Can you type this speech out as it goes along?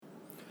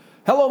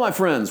Hello, my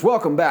friends.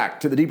 Welcome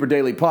back to the Deeper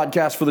Daily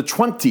Podcast for the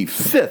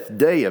 25th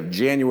day of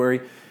January.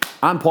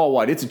 I'm Paul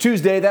White. It's a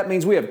Tuesday. That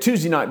means we have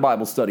Tuesday night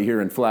Bible study here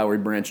in Flowery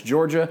Branch,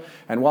 Georgia.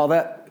 And while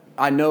that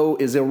I know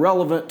is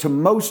irrelevant to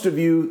most of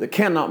you that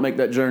cannot make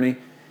that journey,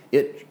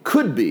 it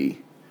could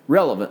be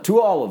relevant to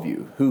all of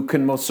you who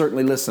can most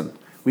certainly listen.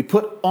 We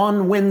put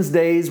on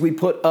Wednesdays, we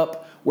put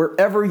up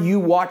wherever you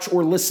watch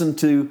or listen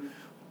to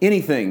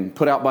anything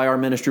put out by our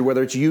ministry,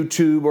 whether it's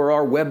YouTube or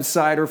our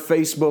website or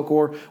Facebook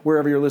or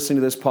wherever you're listening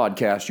to this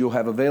podcast, you'll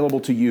have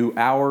available to you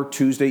our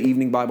Tuesday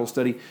evening Bible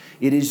study.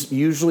 It is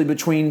usually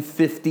between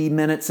 50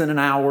 minutes and an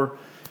hour.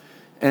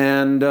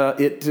 And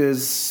I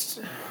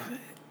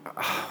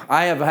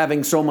am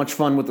having so much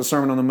fun with the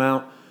Sermon on the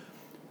Mount.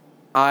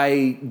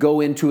 I go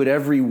into it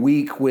every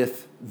week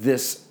with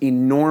this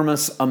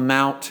enormous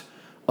amount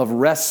of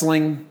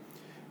wrestling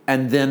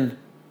and then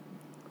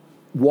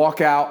walk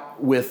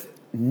out with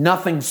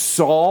nothing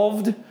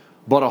solved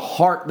but a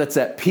heart that's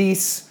at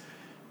peace,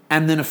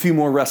 and then a few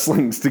more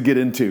wrestlings to get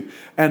into.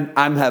 And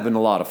I'm having a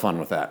lot of fun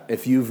with that.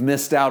 If you've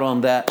missed out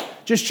on that,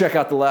 just check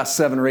out the last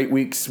 7 or 8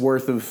 weeks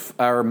worth of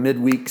our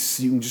midweeks.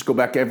 You can just go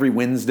back every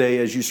Wednesday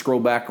as you scroll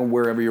back on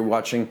wherever you're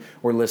watching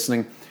or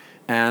listening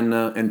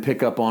and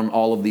pick up on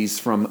all of these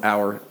from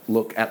our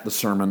look at the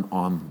Sermon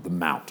on the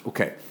Mount.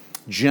 Okay,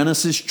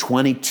 Genesis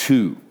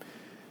 22.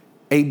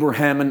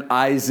 Abraham and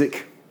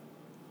Isaac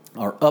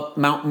are up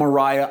Mount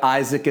Moriah.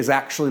 Isaac is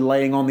actually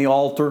laying on the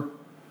altar.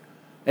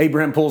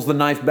 Abraham pulls the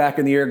knife back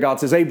in the air. God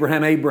says,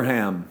 Abraham,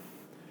 Abraham.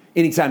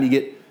 Anytime you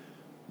get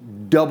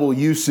double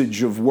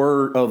usage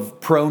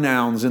of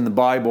pronouns in the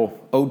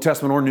Bible, Old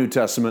Testament or New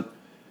Testament,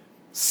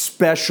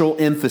 special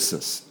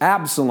emphasis.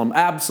 Absalom,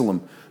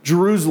 Absalom.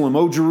 Jerusalem,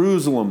 oh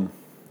Jerusalem.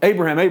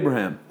 Abraham,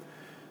 Abraham.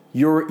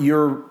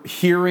 You're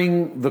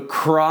hearing the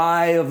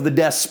cry of the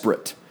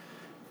desperate.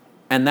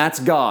 And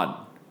that's God.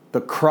 The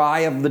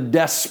cry of the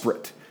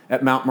desperate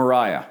at Mount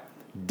Moriah.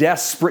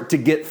 Desperate to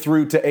get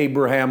through to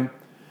Abraham.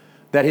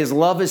 That his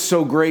love is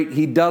so great,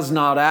 he does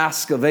not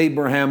ask of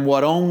Abraham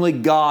what only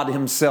God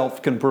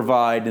himself can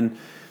provide. And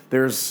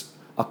there's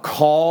a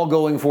call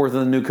going forth in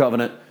the new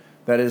covenant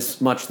that is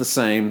much the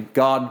same.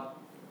 God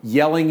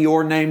yelling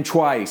your name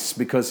twice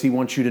because he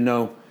wants you to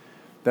know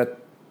that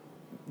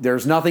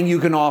there's nothing you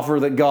can offer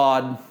that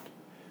God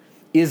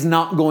is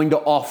not going to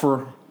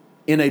offer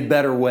in a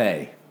better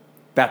way.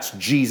 That's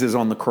Jesus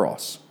on the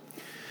cross.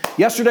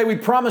 Yesterday we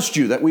promised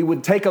you that we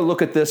would take a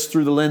look at this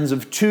through the lens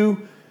of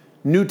two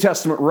New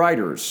Testament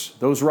writers.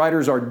 Those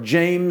writers are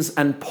James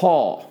and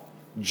Paul.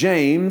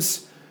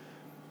 James,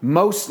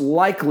 most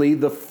likely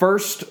the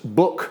first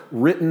book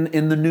written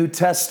in the New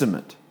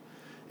Testament,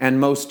 and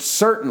most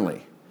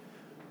certainly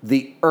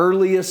the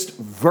earliest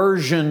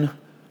version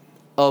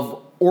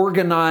of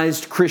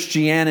organized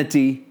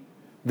Christianity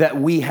that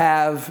we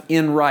have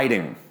in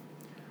writing,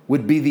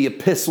 would be the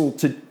epistle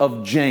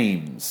of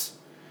James.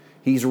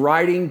 He's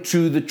writing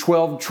to the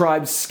 12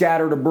 tribes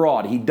scattered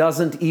abroad. He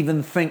doesn't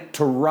even think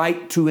to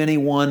write to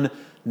anyone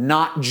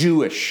not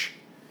Jewish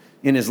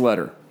in his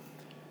letter.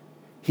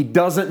 He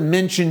doesn't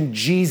mention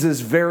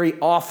Jesus very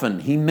often.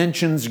 He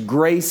mentions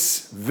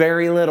grace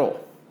very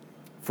little.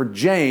 For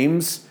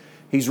James,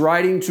 he's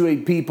writing to a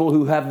people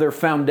who have their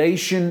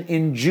foundation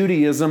in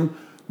Judaism,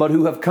 but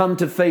who have come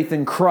to faith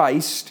in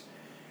Christ,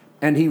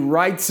 and he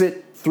writes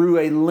it through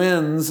a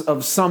lens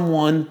of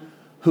someone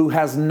who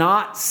has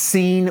not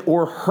seen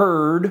or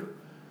heard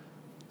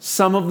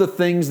some of the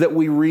things that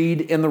we read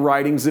in the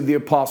writings of the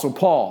Apostle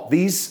Paul.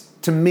 These,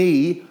 to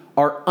me,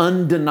 are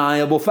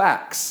undeniable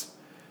facts.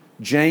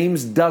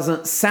 James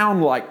doesn't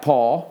sound like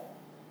Paul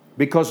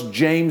because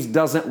James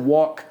doesn't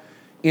walk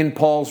in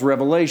Paul's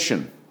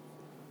revelation.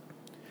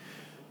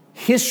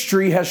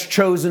 History has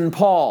chosen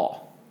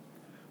Paul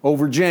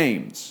over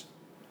James.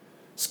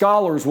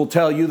 Scholars will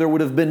tell you there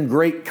would have been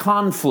great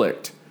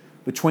conflict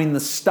between the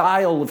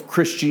style of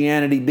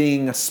Christianity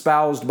being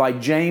espoused by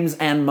James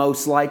and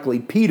most likely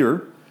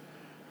Peter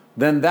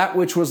than that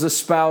which was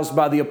espoused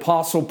by the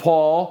Apostle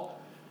Paul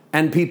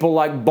and people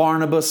like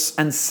Barnabas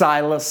and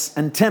Silas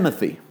and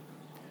Timothy.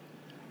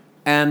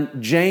 And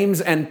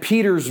James and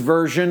Peter's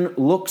version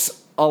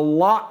looks a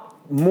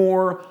lot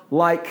more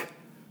like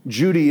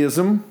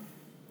Judaism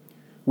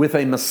with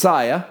a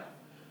Messiah,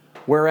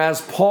 whereas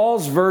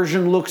Paul's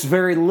version looks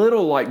very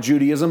little like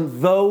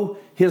Judaism, though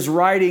his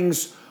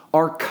writings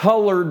are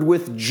colored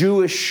with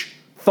Jewish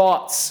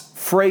thoughts,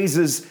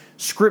 phrases,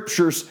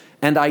 scriptures,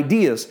 and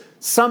ideas.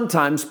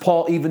 Sometimes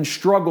Paul even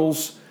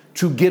struggles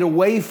to get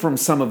away from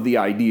some of the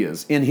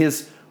ideas. In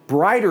his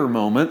brighter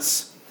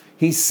moments,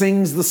 he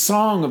sings the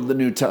song of the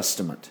New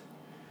Testament.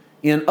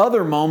 In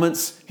other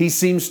moments, he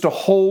seems to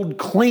hold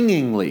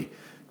clingingly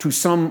to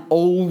some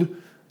Old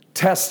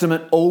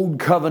Testament, Old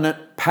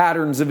Covenant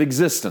patterns of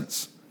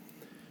existence.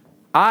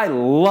 I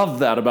love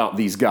that about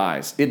these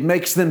guys. It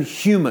makes them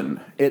human.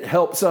 It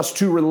helps us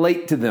to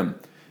relate to them.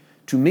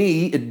 To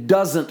me, it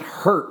doesn't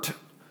hurt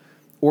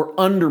or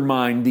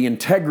undermine the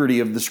integrity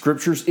of the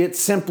Scriptures. It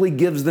simply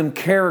gives them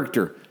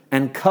character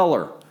and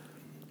color.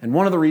 And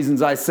one of the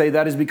reasons I say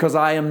that is because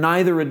I am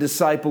neither a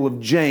disciple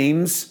of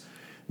James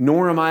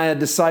nor am I a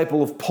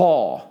disciple of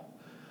Paul.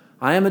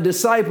 I am a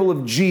disciple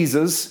of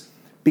Jesus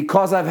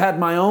because I've had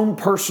my own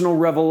personal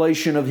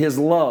revelation of his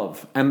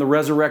love and the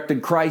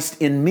resurrected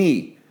Christ in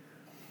me.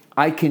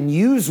 I can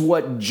use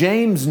what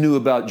James knew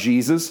about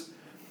Jesus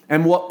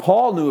and what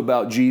Paul knew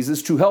about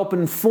Jesus to help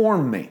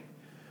inform me.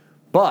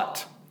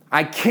 But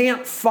I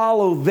can't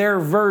follow their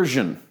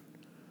version.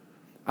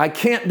 I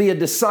can't be a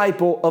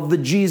disciple of the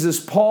Jesus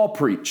Paul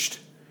preached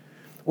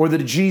or the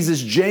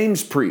Jesus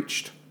James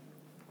preached.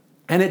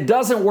 And it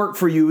doesn't work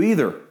for you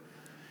either.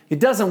 It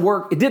doesn't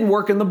work. It didn't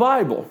work in the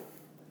Bible.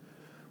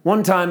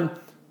 One time,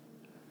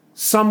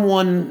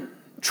 someone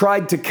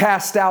tried to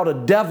cast out a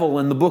devil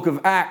in the book of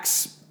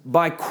Acts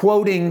by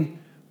quoting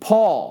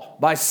Paul,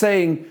 by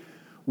saying,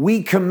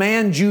 "We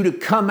command you to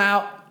come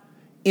out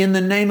in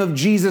the name of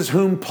Jesus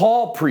whom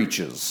Paul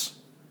preaches."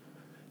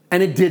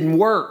 And it didn't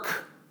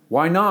work.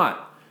 Why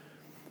not?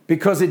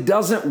 Because it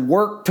doesn't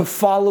work to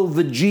follow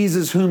the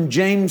Jesus whom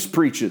James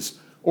preaches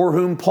or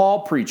whom Paul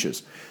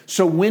preaches.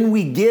 So when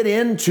we get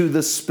into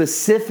the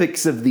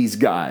specifics of these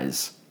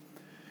guys,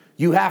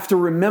 you have to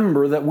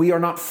remember that we are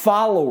not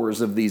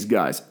followers of these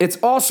guys. It's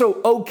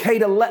also okay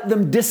to let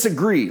them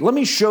disagree. Let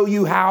me show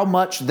you how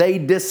much they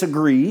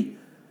disagree.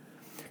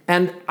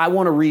 And I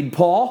want to read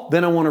Paul,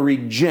 then I want to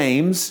read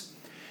James,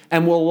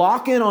 and we'll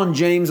lock in on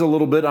James a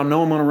little bit. I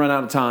know I'm going to run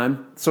out of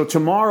time. So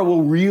tomorrow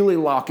we'll really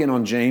lock in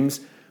on James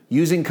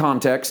using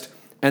context,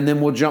 and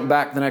then we'll jump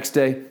back the next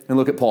day and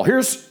look at Paul.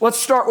 Let's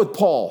start with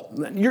Paul.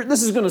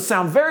 This is going to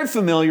sound very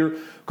familiar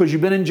because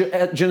you've been in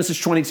Genesis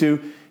 22.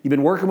 You've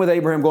been working with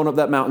Abraham going up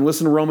that mountain.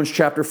 Listen to Romans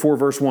chapter 4,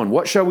 verse 1.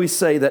 What shall we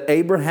say that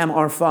Abraham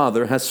our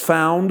father has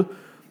found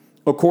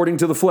according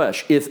to the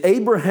flesh? If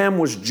Abraham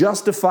was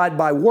justified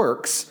by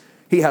works,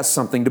 he has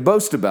something to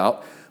boast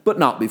about, but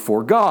not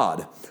before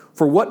God.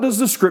 For what does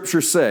the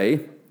scripture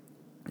say?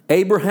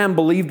 Abraham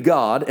believed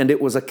God, and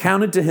it was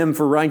accounted to him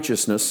for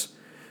righteousness.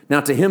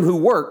 Now to him who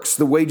works,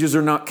 the wages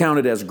are not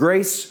counted as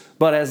grace,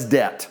 but as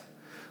debt.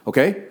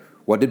 Okay,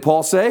 what did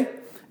Paul say?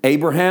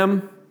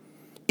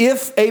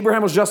 If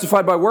Abraham was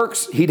justified by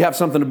works, he'd have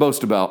something to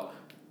boast about.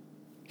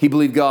 He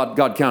believed God,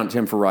 God counted to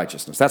him for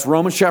righteousness. That's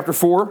Romans chapter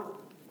 4.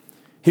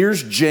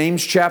 Here's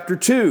James chapter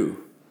 2.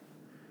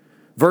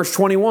 Verse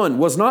 21,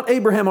 was not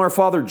Abraham our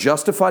father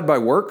justified by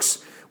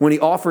works when he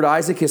offered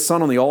Isaac his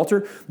son on the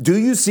altar? Do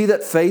you see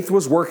that faith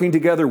was working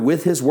together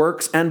with his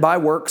works, and by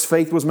works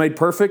faith was made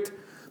perfect?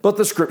 But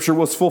the scripture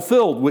was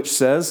fulfilled, which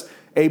says,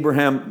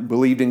 Abraham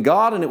believed in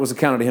God, and it was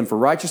accounted to him for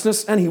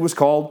righteousness, and he was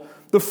called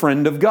the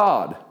friend of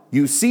God.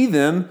 You see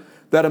then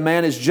that a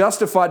man is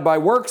justified by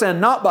works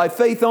and not by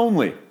faith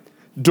only.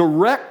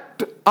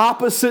 Direct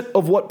opposite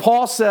of what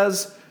Paul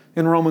says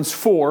in Romans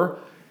 4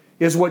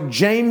 is what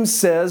James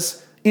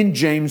says in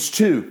James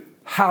 2.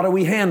 How do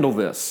we handle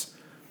this?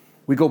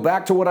 We go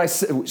back to what I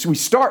said. We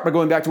start by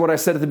going back to what I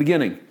said at the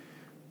beginning.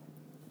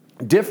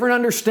 Different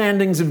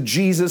understandings of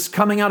Jesus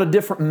coming out of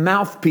different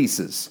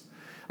mouthpieces.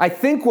 I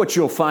think what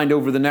you'll find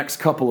over the next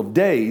couple of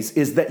days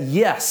is that,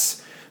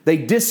 yes, they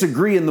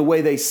disagree in the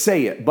way they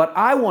say it, but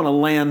I want to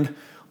land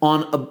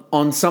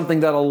on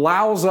something that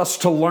allows us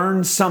to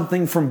learn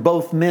something from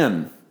both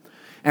men.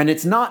 And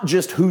it's not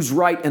just who's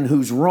right and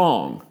who's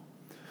wrong,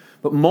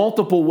 but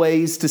multiple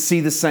ways to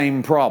see the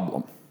same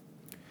problem.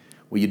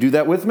 Will you do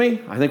that with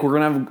me? I think we're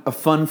going to have a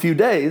fun few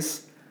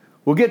days.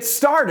 We'll get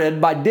started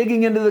by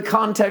digging into the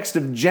context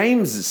of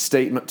James's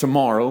statement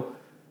tomorrow,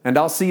 and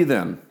I'll see you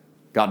then.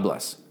 God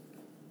bless.